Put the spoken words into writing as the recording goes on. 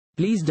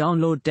Please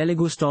download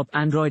Telugu Stop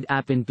Android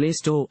app in Play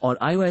Store or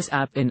iOS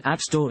app in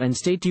App Store and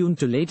stay tuned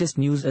to latest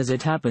news as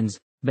it happens.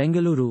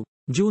 Bengaluru,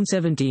 June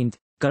 17.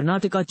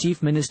 Karnataka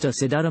Chief Minister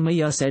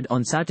Siddaramaiah said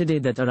on Saturday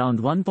that around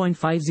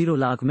 1.50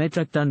 lakh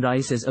metric ton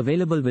rice is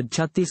available with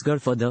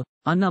Chhattisgarh for the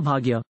Anna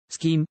Bhagya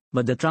scheme,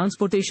 but the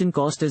transportation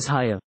cost is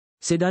higher.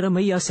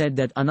 Siddaramaiah said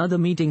that another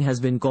meeting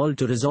has been called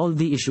to resolve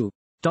the issue.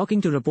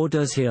 Talking to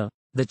reporters here,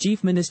 the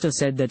Chief Minister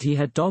said that he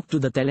had talked to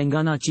the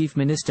Telangana Chief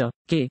Minister,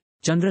 K.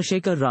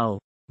 Chandrasekhar Rao,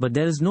 but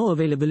there is no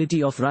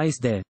availability of rice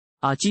there.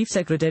 Our Chief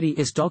Secretary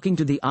is talking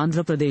to the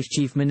Andhrapradesh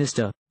Chief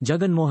Minister,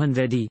 Mohan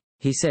Reddy,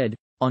 he said.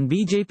 On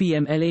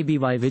BJP MLA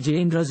BY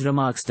Vijayendra's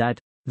remarks that,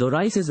 though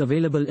rice is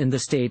available in the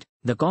state,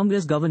 the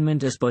Congress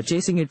government is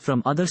purchasing it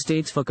from other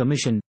states for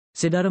commission.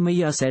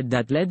 Siddaramaiah said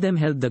that let them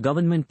help the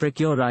government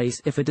procure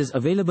rice if it is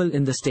available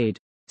in the state.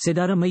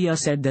 Siddaramaiah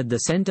said that the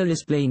centre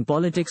is playing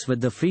politics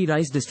with the free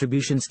rice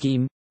distribution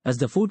scheme, as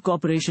the Food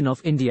Corporation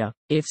of India,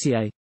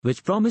 FCI,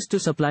 which promised to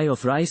supply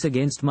of rice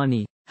against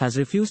money, has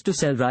refused to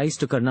sell rice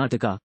to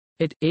Karnataka.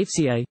 It,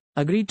 FCI,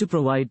 agreed to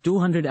provide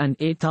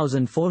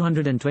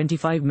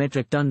 208,425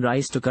 metric ton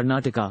rice to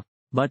Karnataka.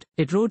 But,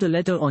 it wrote a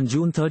letter on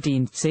June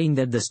 13 saying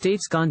that the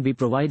states can't be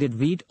provided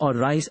wheat or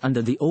rice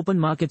under the Open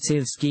Market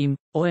Sales Scheme,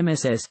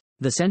 OMSS.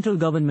 The central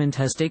government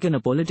has taken a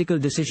political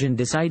decision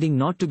deciding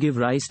not to give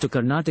rice to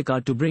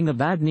Karnataka to bring a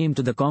bad name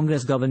to the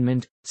Congress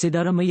government,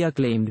 Siddaramaiah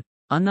claimed.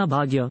 Anna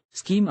Bhagya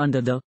scheme.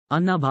 Under the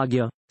Anna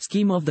Bhagya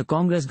scheme of the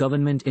Congress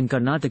government in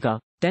Karnataka,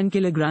 10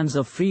 kilograms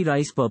of free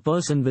rice per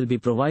person will be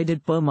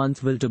provided per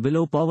month to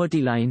below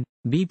poverty line,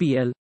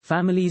 BPL,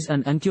 families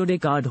and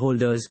Antyodaya card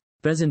holders.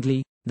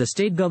 Presently, the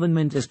state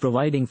government is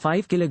providing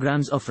 5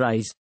 kilograms of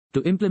rice.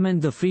 To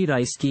implement the free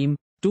rice scheme,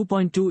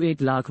 2.28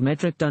 lakh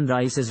metric ton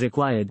rice is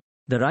required.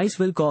 The rice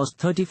will cost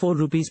 34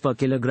 rupees per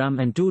kilogram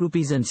and 2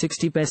 rupees and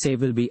 60 paise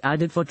will be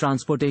added for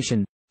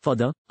transportation. For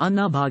the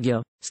Anna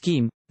Bhagya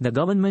scheme, the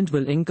government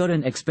will incur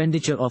an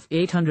expenditure of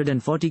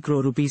 840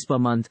 crore rupees per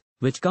month,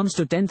 which comes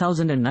to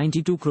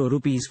 10,092 crore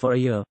rupees for a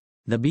year.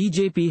 The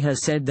BJP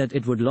has said that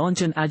it would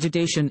launch an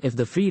agitation if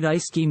the free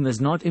rice scheme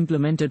is not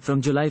implemented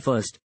from July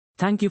 1.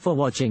 Thank you for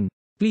watching.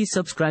 Please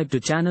subscribe to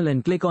channel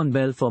and click on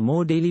bell for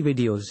more daily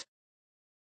videos.